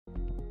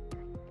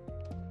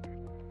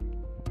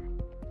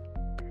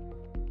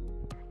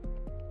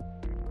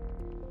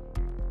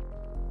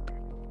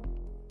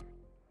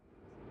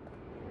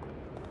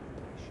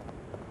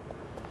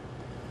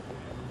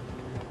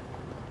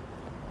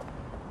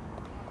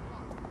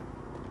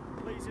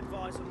Please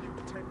advise on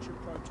the detention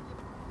protocol.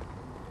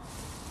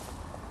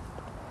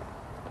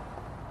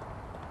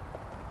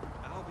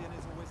 Albion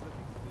is always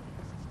looking for good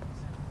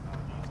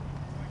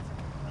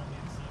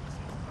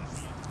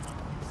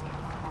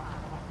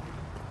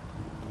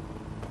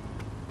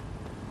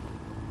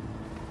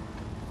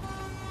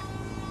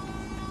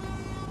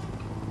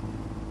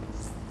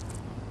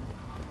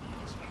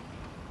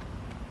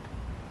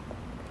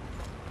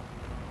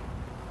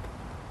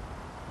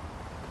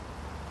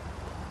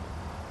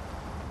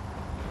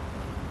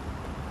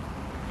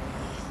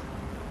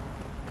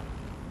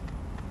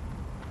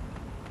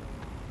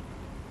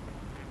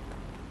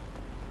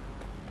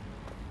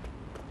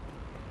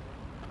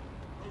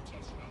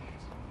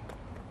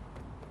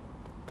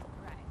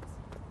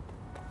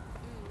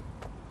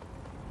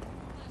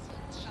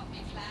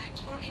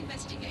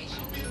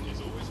investigation.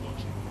 Is always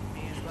watching.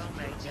 Me as well,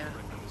 mate, yeah.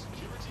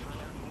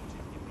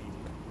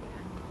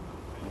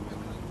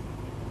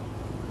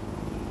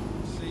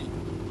 See.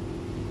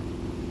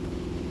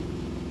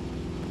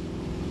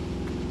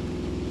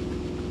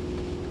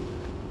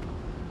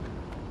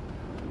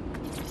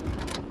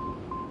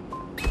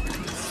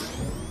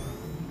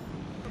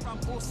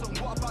 Awesome,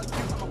 what about you?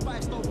 I'm a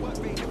 5-star work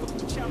rate,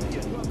 Liverpool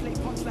champion. Wordplay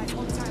punchline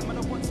on time, and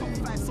I want top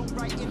 5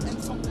 songwriting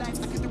and top lines.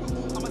 I can do it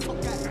all, I'm a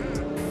top guy.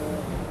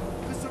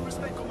 Put some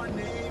respect on my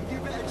name, you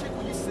better check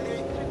what you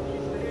say.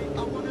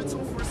 I wanna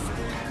talk for a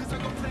second, cause I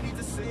got plenty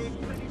to say.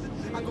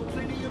 I got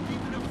plenty of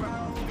people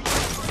around me.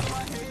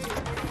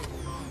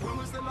 When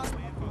was the last?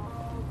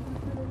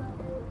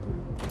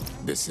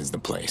 This is the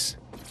place.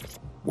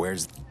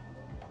 Where's...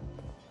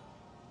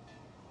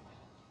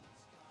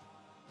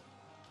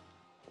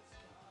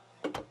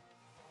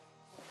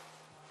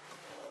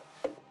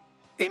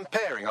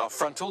 Impairing our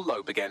frontal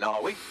lobe again,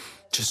 are we?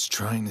 Just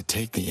trying to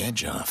take the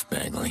edge off,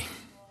 Bagley.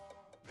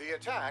 The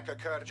attack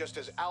occurred just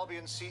as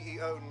Albion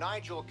CEO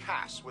Nigel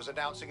Cass was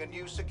announcing a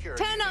new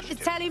security Turn up the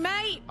initiative. telly,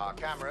 mate. Our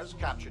cameras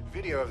captured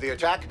video of the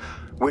attack,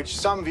 which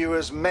some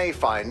viewers may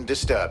find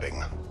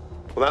disturbing.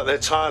 Without their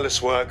tireless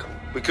work,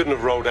 we couldn't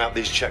have rolled out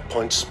these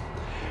checkpoints.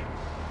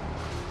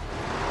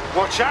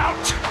 Watch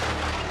out!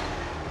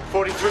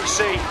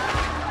 43C.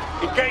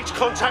 Engage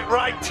contact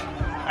right.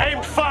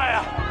 Aimed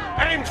fire.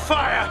 Aimed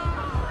fire.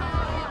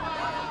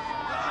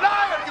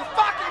 Liar, you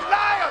fucking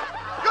liar!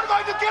 You're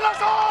going to kill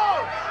us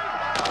all!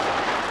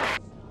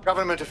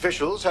 Government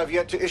officials have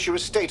yet to issue a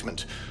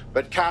statement,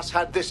 but Cass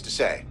had this to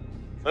say.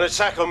 An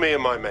attack on me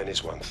and my men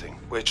is one thing.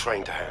 We're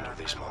trained to handle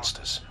these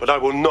monsters. But I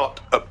will not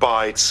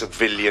abide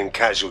civilian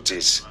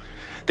casualties.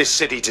 This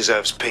city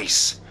deserves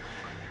peace.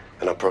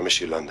 And I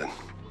promise you, London,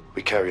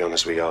 we carry on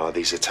as we are,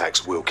 these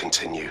attacks will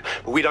continue.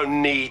 But we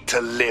don't need to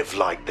live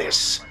like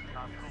this.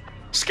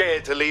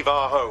 Scared to leave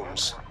our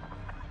homes.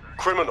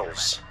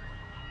 Criminals,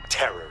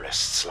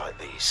 terrorists like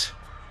these,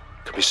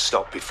 can be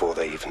stopped before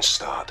they even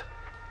start.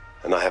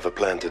 And I have a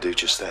plan to do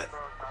just that.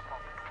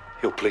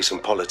 Your police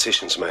and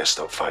politicians may have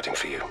stopped fighting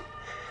for you.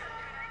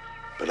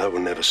 But I will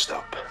never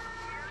stop.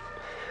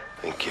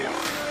 Thank you.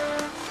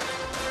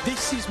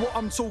 This is what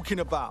I'm talking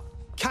about.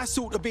 Cass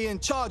ought to be in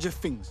charge of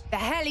things. The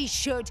hell he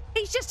should.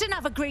 He's just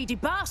another greedy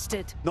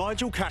bastard.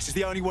 Nigel Cass is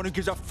the only one who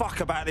gives a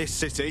fuck about this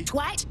city.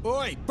 Twat.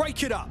 Oi,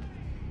 break it up.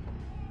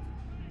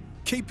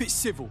 Keep it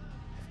civil.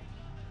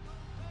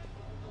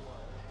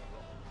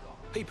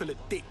 People are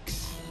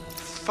dicks.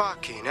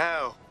 Fucking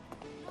hell.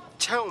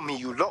 Tell me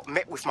you lot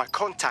met with my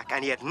contact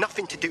and he had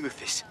nothing to do with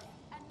this.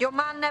 Your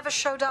man never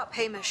showed up,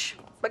 Hamish.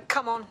 But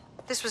come on,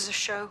 this was a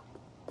show.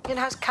 It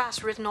has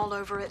Cass written all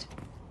over it.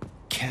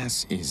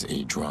 Cass is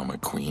a drama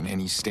queen,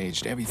 and he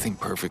staged everything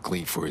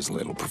perfectly for his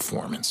little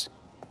performance.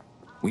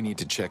 We need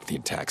to check the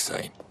attack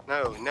site.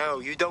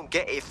 No, you don't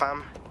get it,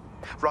 fam.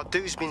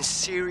 Radu's been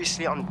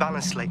seriously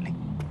unbalanced lately.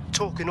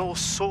 Talking all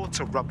sorts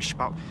of rubbish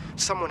about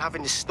someone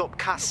having to stop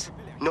Cass,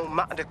 no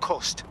matter the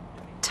cost.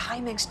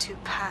 Timing's too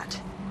pat.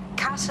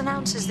 Cass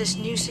announces this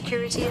new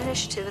security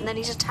initiative and then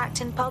he's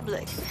attacked in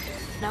public.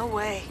 No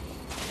way.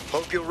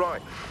 Hope you're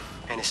right,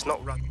 and it's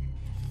not Radu.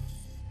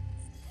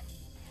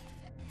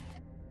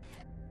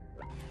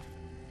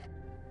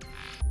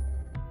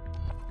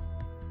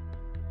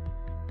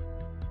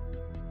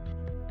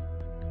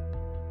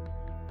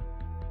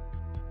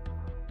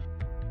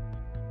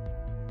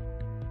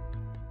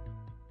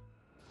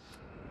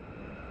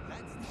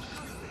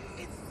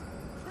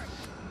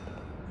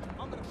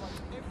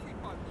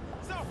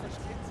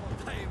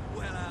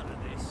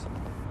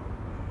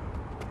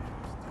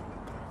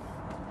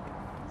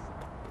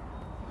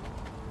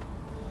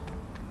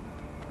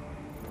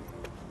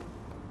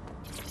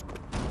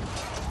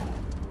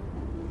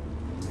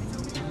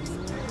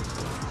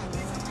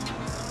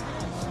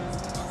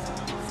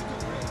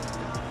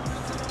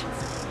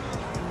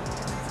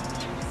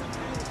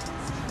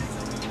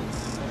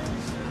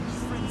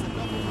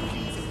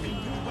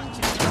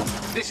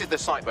 This is the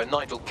site where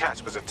Nigel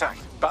Cass was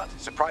attacked, but,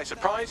 surprise,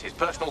 surprise, his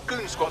personal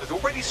goon squad has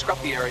already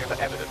scrubbed the area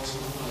for evidence.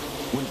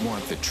 Wouldn't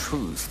want the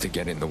truth to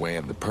get in the way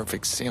of the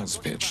perfect sales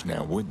pitch,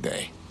 now would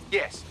they?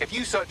 Yes, if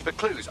you search for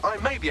clues, I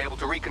may be able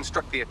to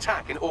reconstruct the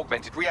attack in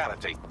augmented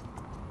reality.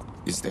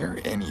 Is there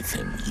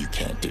anything you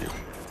can't do?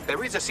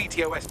 There is a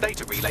CTOS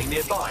data relay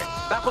nearby.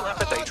 That will have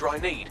the data I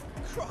need.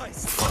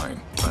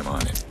 Fine, I'm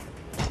on it.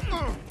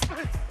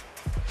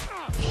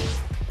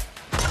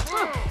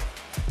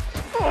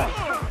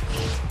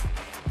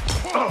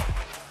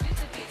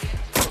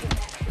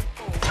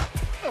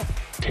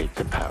 Take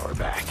the power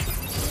back.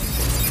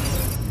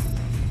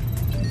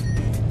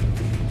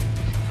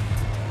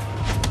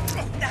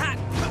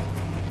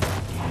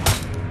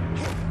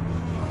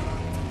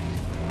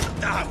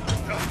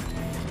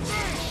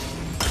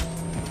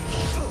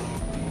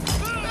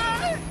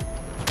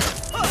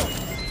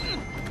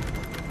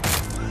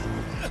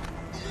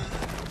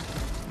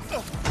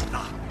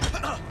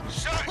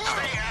 Search the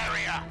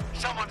area!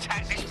 Someone's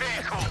hacked this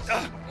vehicle!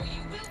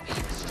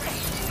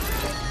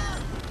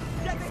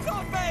 Get this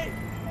off me!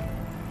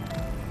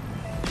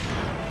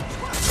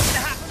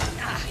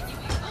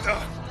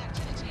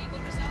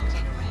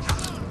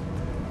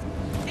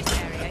 This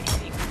area is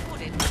being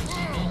recorded.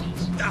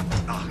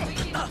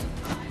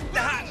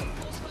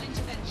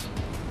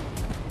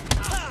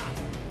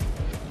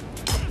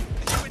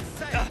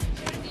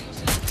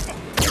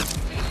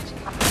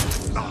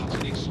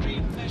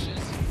 Extreme measures.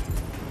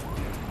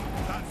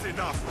 That's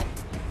enough.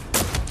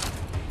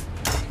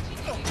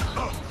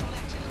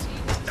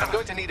 I'm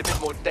going to need a bit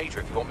more data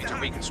if you want me to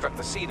reconstruct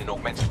the scene in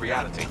augmented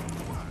reality.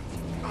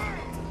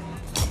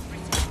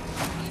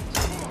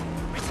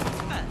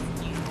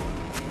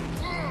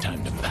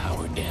 Time to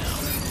power down.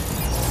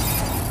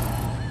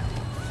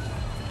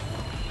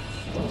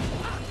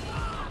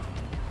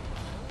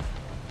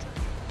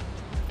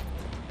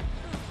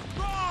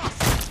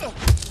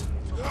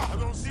 I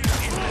don't see it.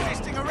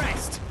 Resisting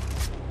arrest.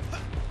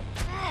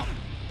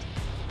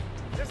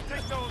 Just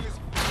take so long as...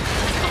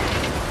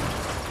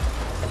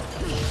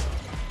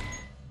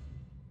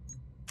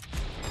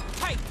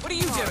 Hey, what are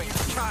you doing?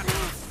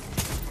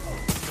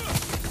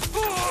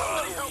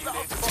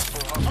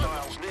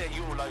 Hostiles near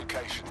your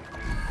location.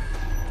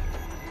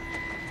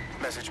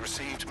 Message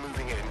received,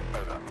 moving in,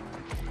 over.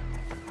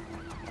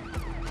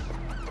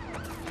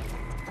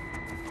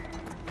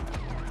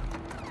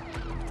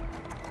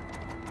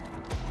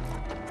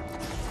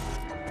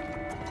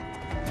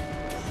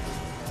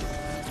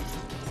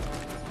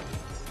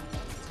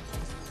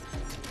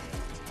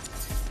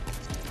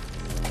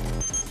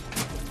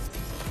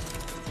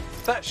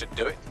 That should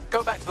do it.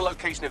 Go back to the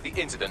location of the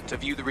incident to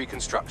view the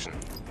reconstruction.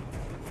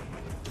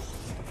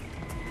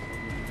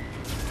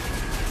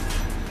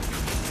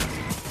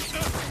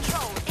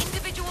 Control,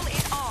 individual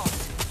is armed.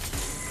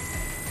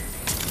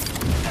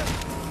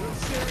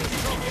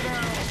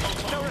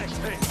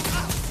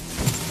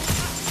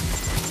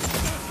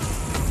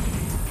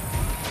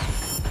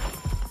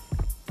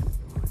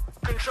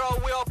 Control,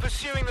 we are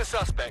pursuing the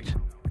suspect.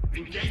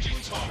 Engaging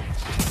target.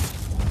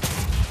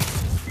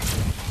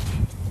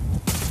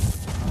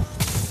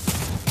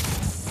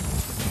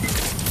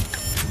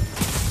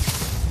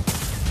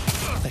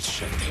 Let's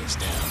shut things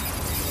down.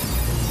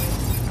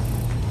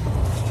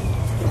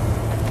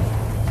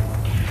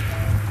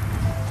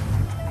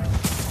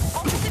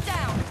 Officer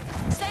down.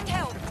 Send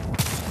help.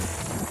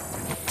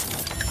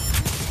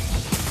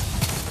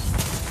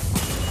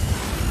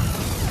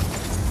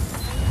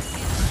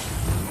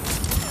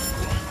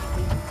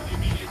 The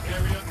immediate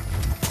area.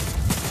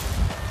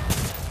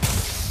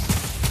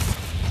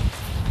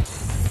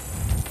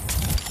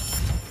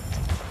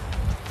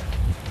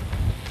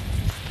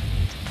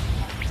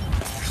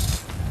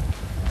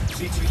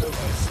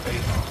 CTOS,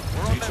 AR.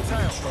 We're on their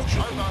tail.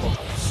 Over.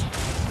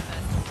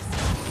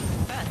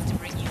 First to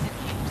bring you the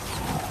news.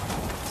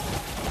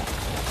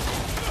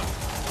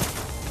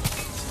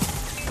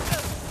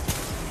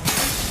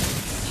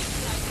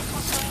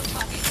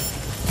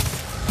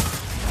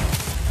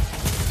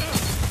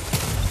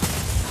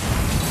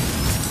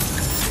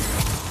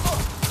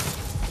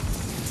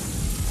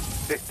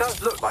 This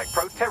does look like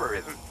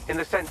pro-terrorism, in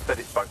the sense that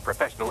it's both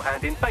professional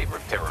and in favor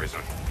of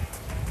terrorism.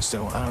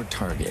 So our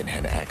target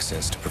had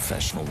access to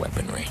professional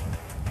weaponry.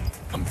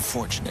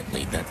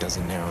 Unfortunately, that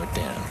doesn't narrow it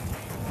down.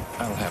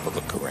 I'll have a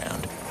look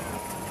around.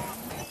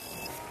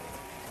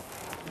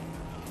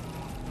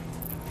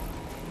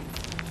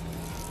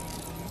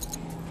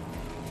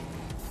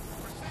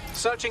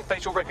 Searching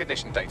facial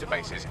recognition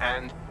databases,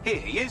 and here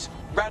he is,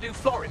 Radu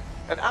Florin,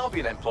 an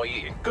Albion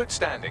employee in good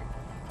standing,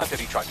 until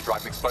he tried to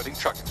drive an exploding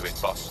truck into his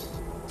boss.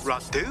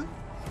 Radu?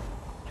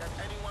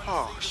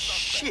 Oh,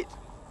 shit.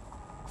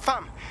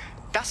 Fam,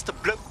 that's the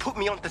bloke put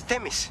me onto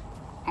Themis.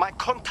 My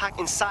contact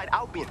inside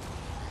Albion.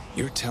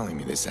 You're telling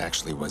me this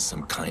actually was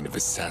some kind of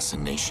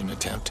assassination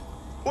attempt?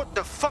 What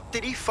the fuck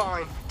did he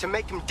find to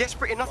make him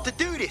desperate enough to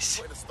do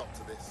this?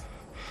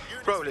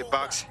 Roll it,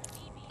 Bugs.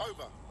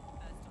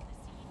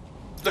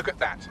 Look at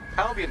that.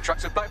 Albion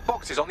trucks with black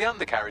boxes on the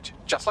undercarriage,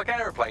 just like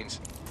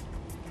aeroplanes.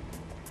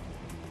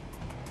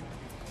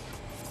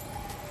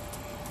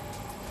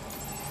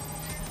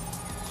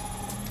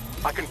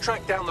 I can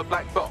track down the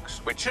black box,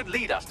 which should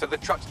lead us to the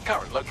truck's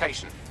current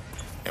location.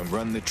 And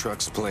run the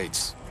truck's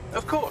plates.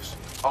 Of course.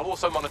 I'll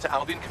also monitor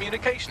Albion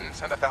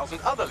communications and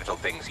 1,000 other little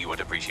things you would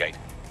appreciate.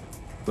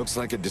 Looks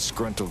like a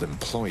disgruntled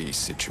employee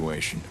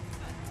situation.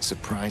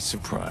 Surprise,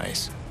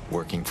 surprise.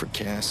 Working for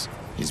Cass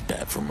is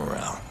bad for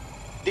morale.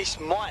 This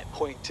might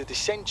point to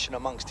dissension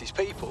amongst his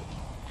people.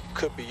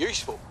 Could be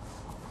useful.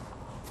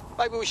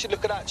 Maybe we should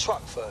look at that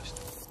truck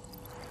first.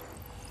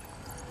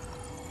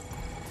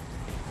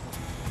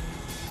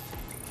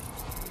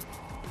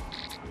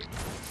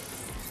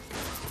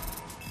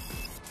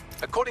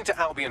 According to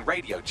Albion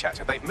radio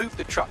chatter, they've moved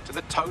the truck to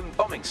the Tone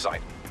bombing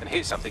site. And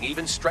here's something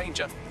even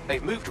stranger.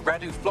 They've moved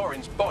Radu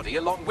Florin's body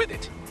along with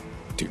it.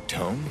 To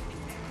Tone?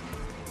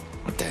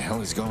 What the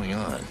hell is going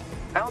on?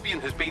 Albion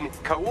has been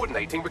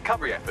coordinating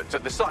recovery efforts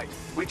at the site,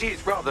 which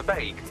is rather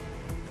vague.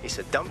 It's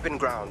a dumping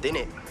ground,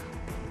 innit?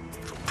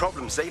 For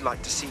problems they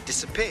like to see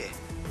disappear.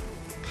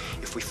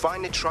 If we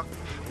find the truck,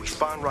 we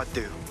find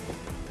Radu.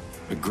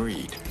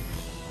 Agreed.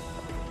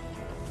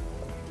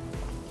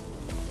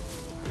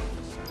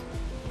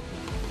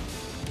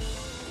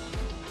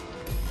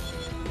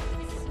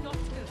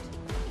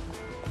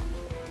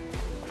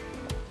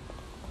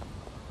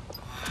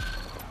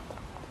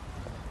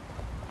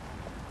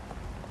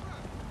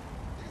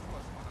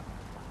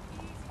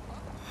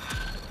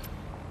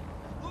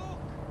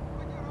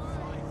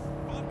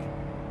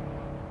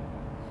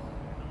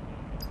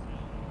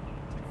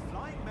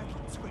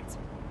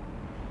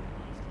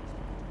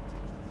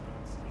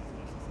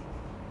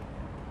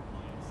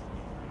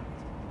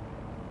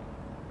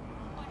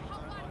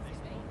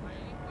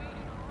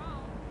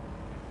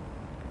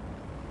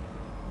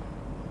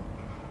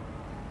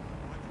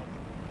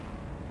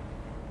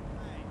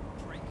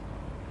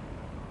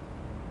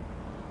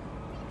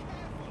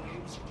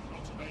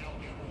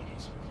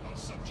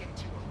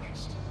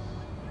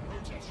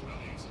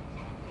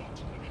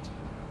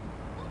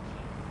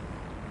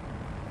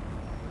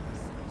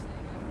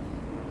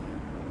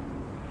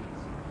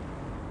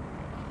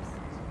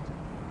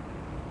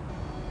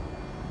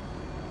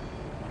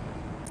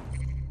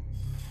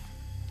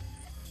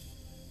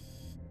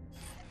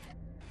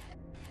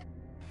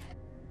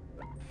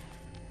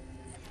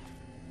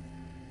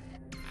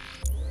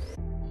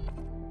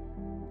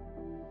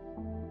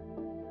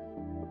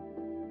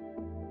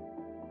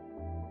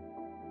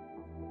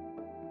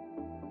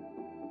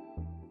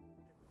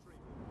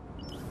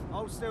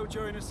 Hold still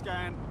during a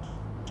scan.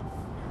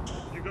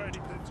 You got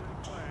anything to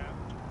declare?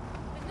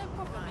 There's no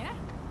problem, yeah?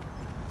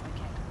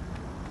 Okay.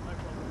 No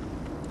problem.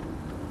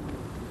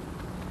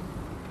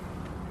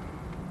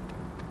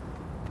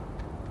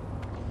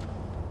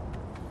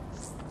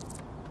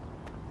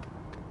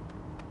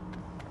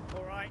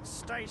 All right,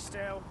 stay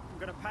still. I'm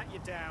gonna pat you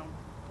down.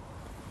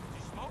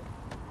 You smoke?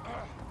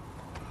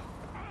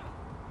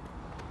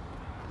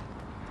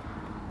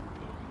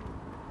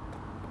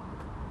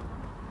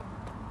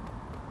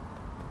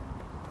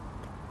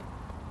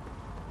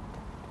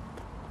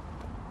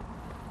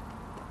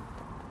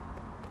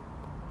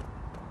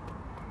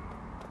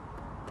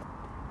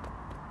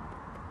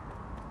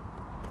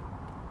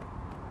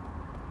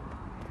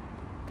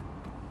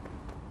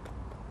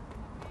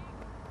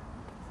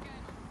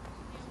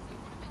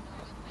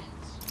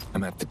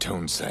 I'm at the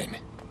Tone site.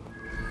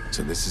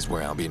 So this is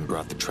where Albion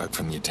brought the truck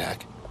from the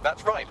attack?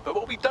 That's right, but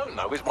what we don't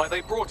know is why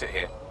they brought it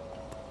here.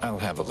 I'll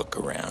have a look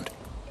around.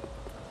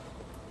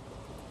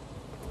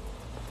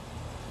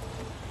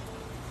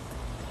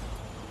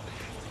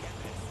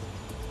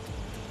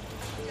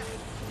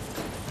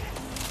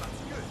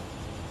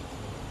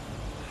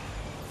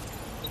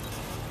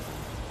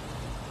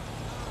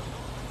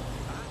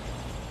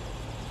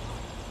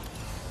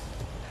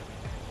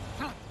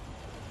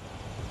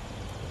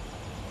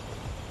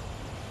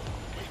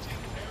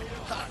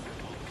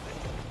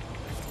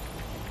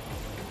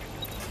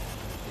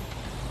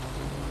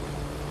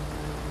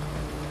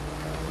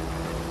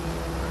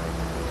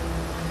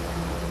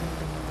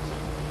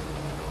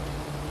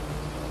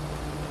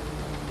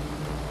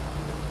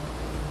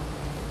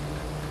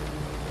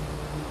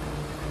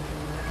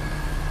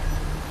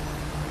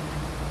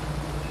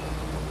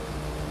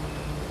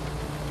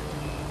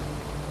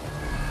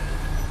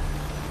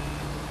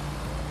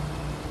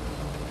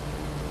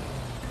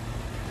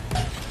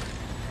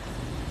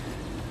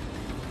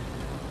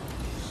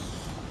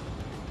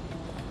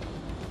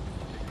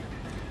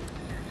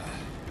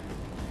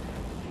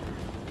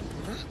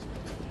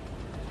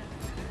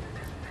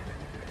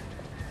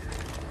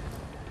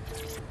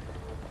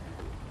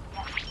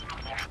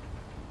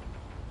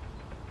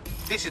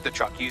 This is the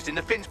truck used in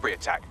the Finsbury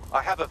attack.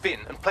 I have a VIN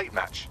and plate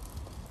match.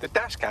 The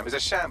dash cam is a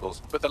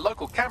shambles, but the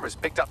local cameras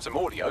picked up some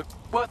audio.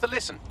 Worth a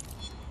listen.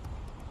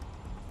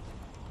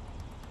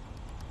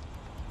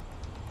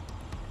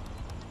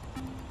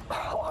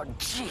 Oh,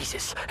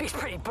 Jesus. He's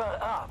pretty burnt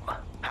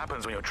up.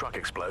 Happens when your truck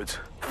explodes.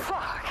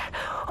 Fuck.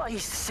 I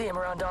used to see him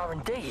around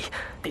R&D.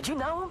 Did you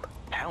know him?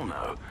 Hell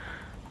no.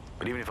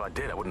 But even if I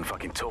did, I wouldn't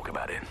fucking talk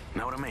about it.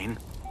 Know what I mean?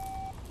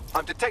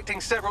 I'm detecting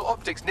several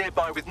optics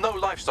nearby with no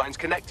life signs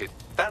connected.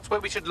 That's where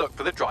we should look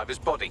for the driver's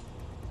body.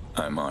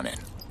 I'm on it.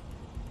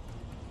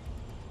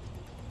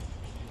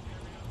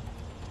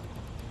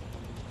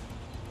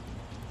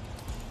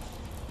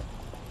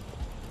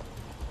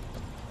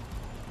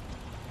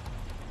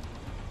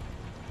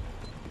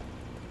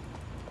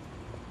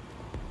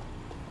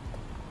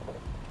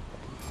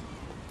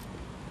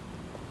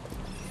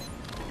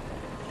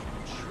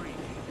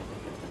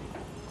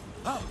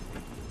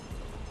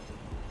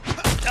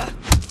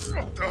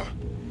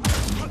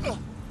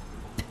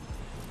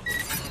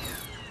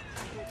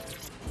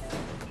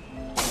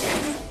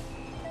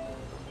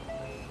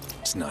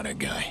 That's not a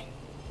guy.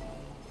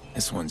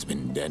 This one's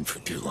been dead for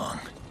too long.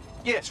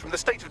 Yes, from the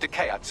state of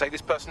decay, I'd say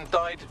this person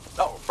died,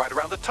 right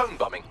around the tone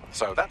bombing.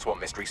 So that's one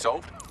mystery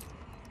solved.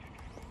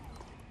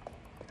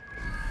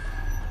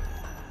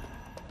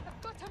 I've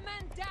got a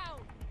man down.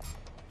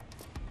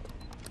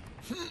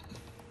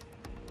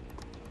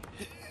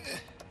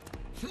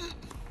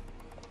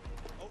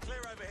 All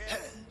clear over here.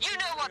 You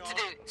know what to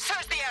do.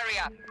 Search the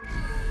area.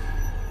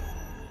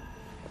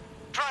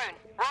 Drone,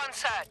 we're on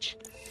search.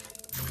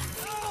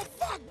 Oh,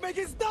 fuck! Make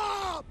it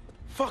stop!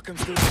 Fuck, I'm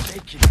still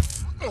shaking.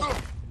 Time's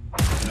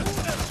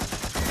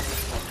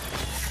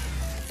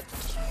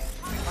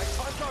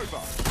over.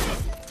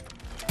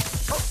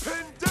 Up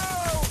and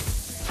down!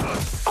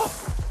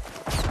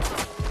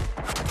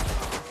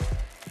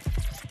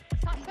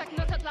 Suspect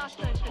not at last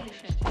known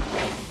position.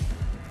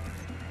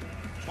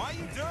 Why are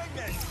you doing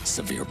this?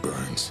 Severe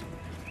burns.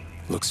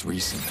 Looks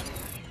recent.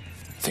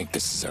 Think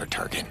this is our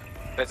target.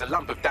 There's a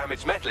lump of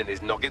damaged metal in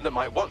his noggin that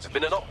might once have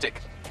been an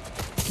optic.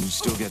 Can you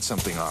still get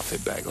something off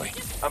it, Bagley?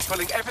 I'm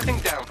pulling everything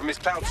down from his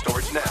cloud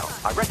storage now.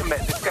 I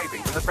recommend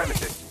escaping from the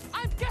premises.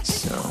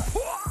 So,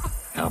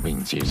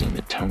 Albion's using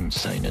the tone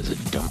site as a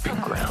dumping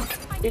ground.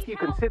 If you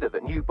consider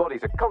that new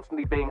bodies are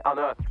constantly being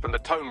unearthed from the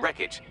tone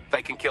wreckage,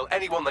 they can kill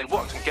anyone they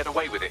want and get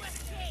away with it.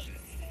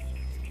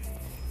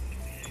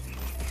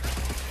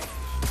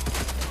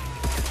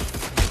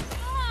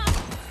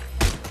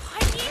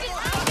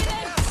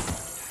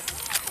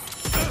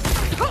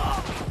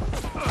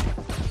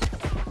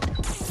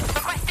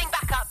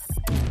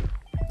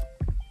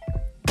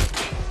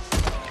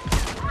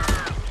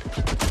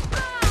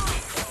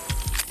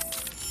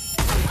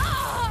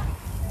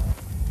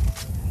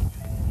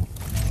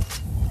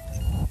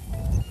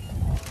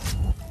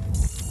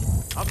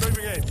 I'm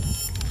moving in.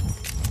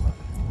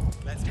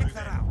 Let's kick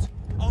that out.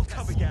 I'll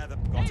cover gather.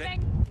 Got it.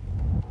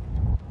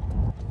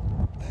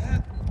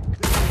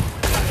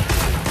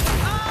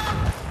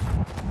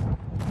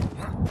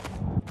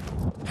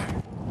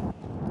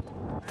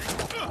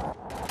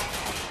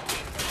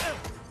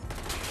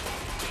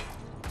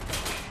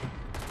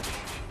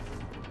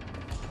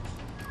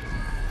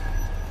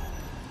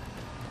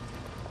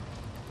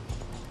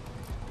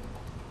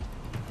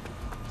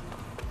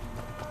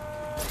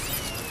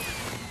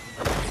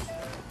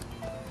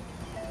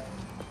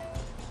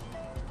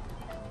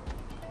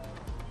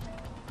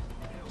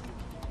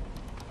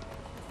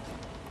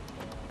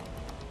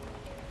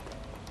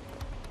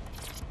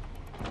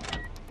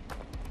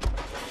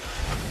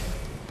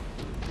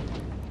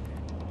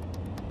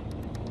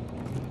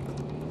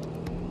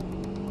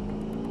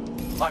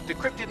 I've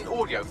decrypted an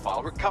audio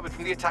file recovered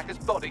from the attacker's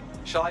body.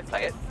 Shall I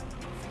play it?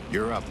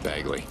 You're up,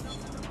 Bagley.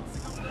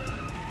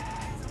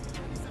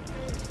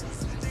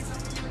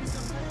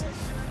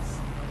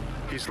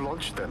 He's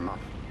launched them.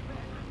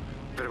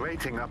 They're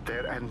waiting up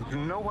there and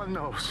no one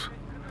knows.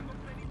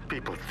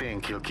 People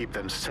think he'll keep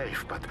them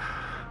safe, but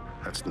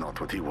that's not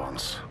what he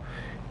wants.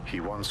 He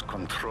wants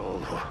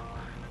control.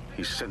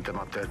 He sent them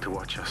up there to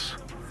watch us.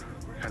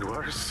 And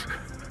worse,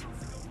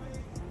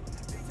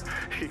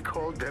 he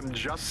called them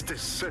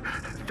justice,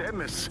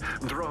 Themis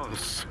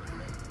drones.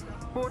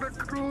 What a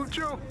cruel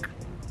joke.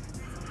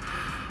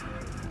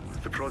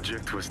 The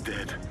project was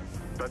dead,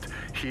 but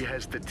he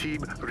has the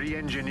team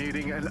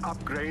re-engineering an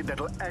upgrade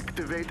that'll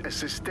activate a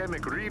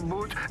systemic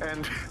reboot,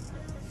 and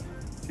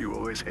you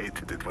always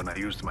hated it when I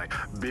used my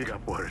big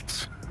up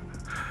words.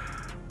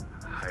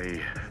 I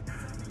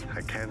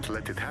can't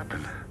let it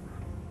happen.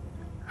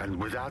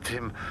 And without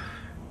him,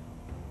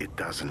 it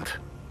doesn't.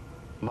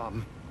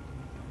 Mom,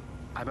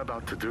 I'm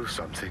about to do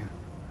something.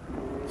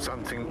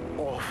 Something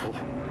awful.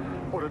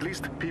 Or at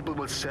least people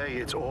will say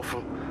it's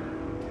awful.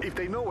 If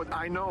they know what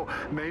I know,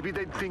 maybe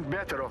they'd think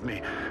better of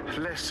me.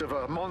 Less of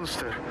a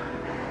monster.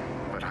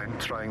 But I'm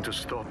trying to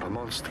stop a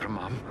monster,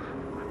 Mom.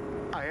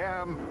 I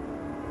am.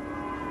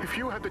 If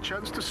you had the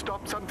chance to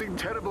stop something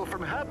terrible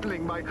from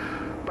happening by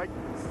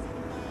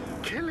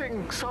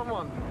killing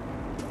someone,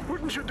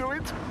 wouldn't you do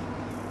it?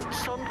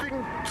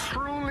 Something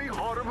truly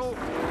horrible.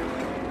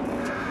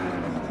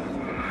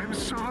 I'm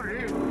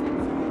sorry.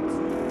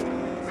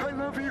 I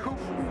love you.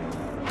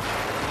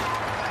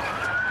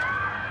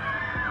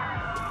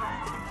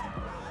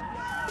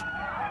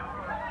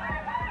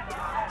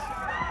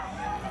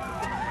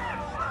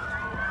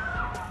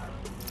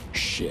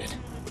 Shit.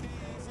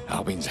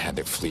 Albion's had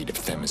their fleet of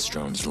Themis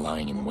drones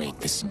lying in wait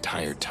this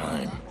entire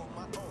time.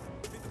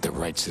 The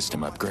right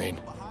system upgrade?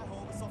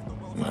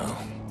 Well,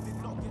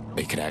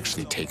 they could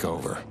actually take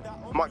over.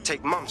 Might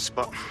take months,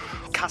 but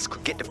Cass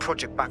could get the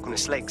project back on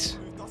its legs.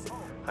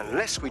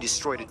 Unless we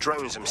destroy the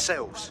drones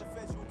themselves.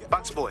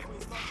 Bugs boy,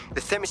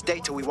 the Themis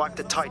data we wiped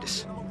at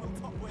Titus.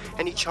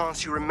 Any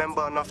chance you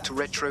remember enough to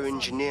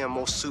retro-engineer a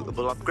more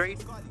suitable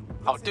upgrade?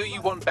 I'll do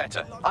you one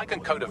better. I can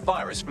code a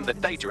virus from the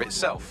data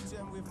itself.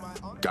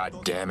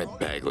 God damn it,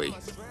 Bagley.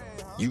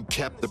 You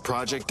kept the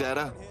project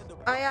data?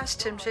 I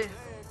asked him to.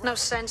 No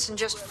sense in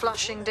just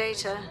flushing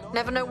data.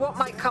 Never know what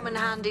might come in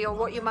handy or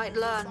what you might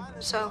learn.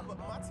 So,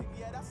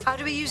 how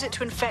do we use it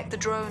to infect the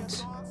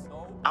drones?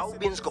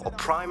 Albion's got a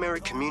primary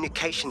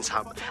communications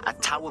hub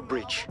at Tower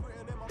Bridge.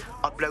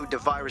 upload the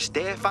virus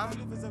there, fam,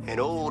 and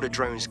all the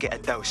drones get a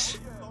dose.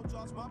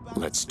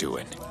 Let's do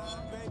it.